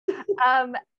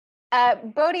Um,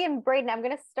 Bodie and Brayden, I'm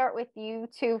going to start with you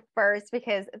two first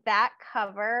because that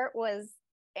cover was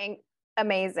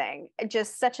amazing.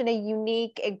 Just such a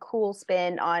unique and cool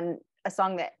spin on a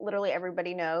song that literally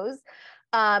everybody knows.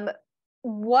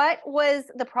 What was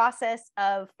the process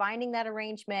of finding that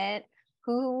arrangement?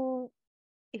 Who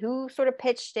sort of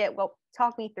pitched it? Well,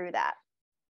 talk me through that.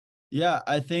 Yeah,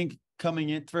 I think coming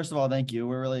in, first of all, thank you.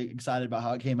 We're really excited about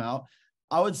how it came out.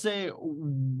 I would say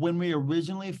when we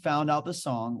originally found out the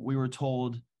song, we were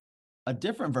told a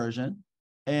different version,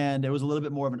 and it was a little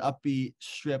bit more of an upbeat,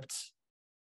 stripped,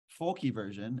 folky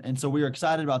version. And so we were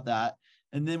excited about that.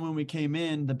 And then when we came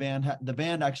in, the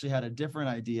band actually had a different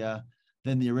idea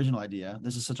than the original idea.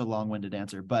 This is such a long-winded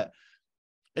answer, but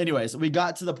anyways, we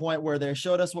got to the point where they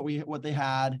showed us what they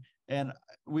had, and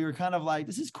we were kind of like,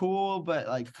 this is cool, but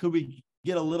like, could we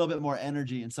get a little bit more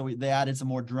energy? And so they added some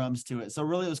more drums to it. So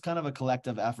really it was kind of a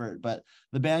collective effort, but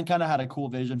the band kind of had a cool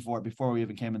vision for it before we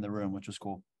even came in the room, which was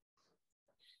cool.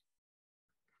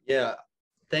 Yeah.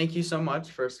 Thank you so much,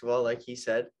 first of all, like he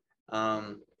said.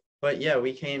 But yeah,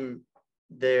 we came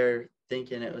there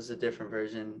thinking it was a different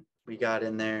version. We got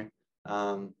in there.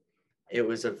 It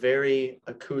was a very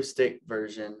acoustic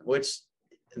version, which,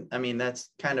 I mean,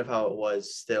 that's kind of how it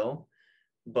was still,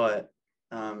 but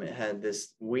it had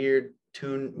this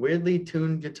weirdly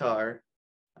tuned guitar.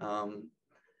 And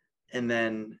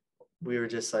then we were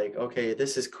just like, okay,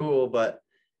 this is cool, but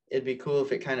it'd be cool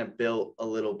if it kind of built a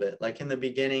little bit. Like in the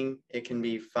beginning, it can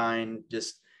be fine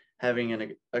just having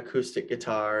an acoustic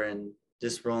guitar and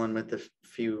just rolling with the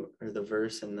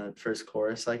verse and the first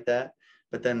chorus like that.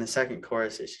 But then the second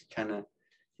chorus, it should kind of,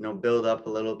 build up a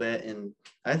little bit. And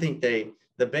I think the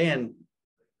band,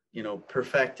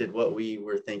 perfected what we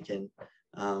were thinking.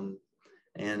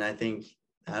 And I think,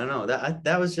 I don't know,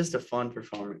 that was just a fun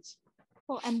performance.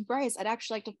 Well, and Bryce, I'd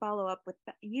actually like to follow up with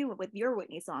you with your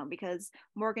Whitney song, because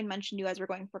Morgan mentioned you guys were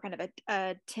going for kind of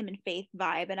a Tim and Faith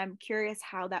vibe, and I'm curious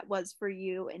how that was for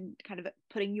you and kind of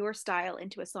putting your style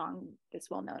into a song that's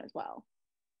well known as well.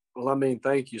 Well, I mean,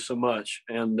 thank you so much.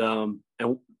 And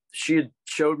she had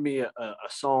showed me a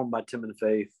song by Tim and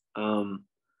Faith, and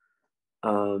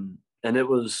it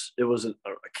was a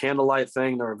candlelight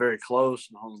thing. They were very close,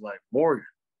 and I was like, Morgan,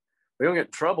 we don't get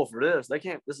in trouble for this. They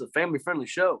can't. This is a family friendly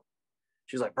show.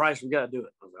 She's like, Bryce, we got to do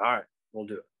it. I was like, all right, we'll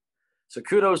do it. So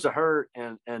kudos to her.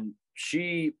 And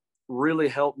she really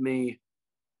helped me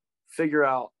figure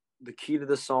out the key to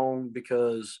this song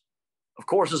because, of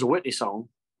course, it's a Whitney song.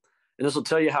 And this will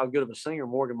tell you how good of a singer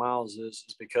Morgan Miles is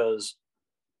because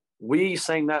we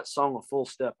sang that song a full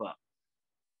step up.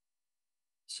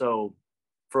 So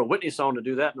for a Whitney song to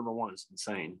do that, number one, is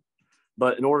insane.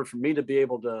 But in order for me to be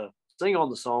able to sing on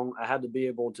the song, I had to be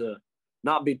able to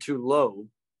not be too low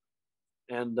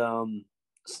and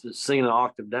singing an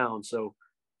octave down. So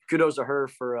kudos to her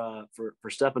for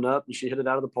stepping up, and she hit it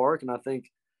out of the park. And I think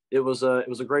it was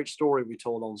a great story we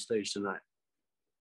told on stage tonight.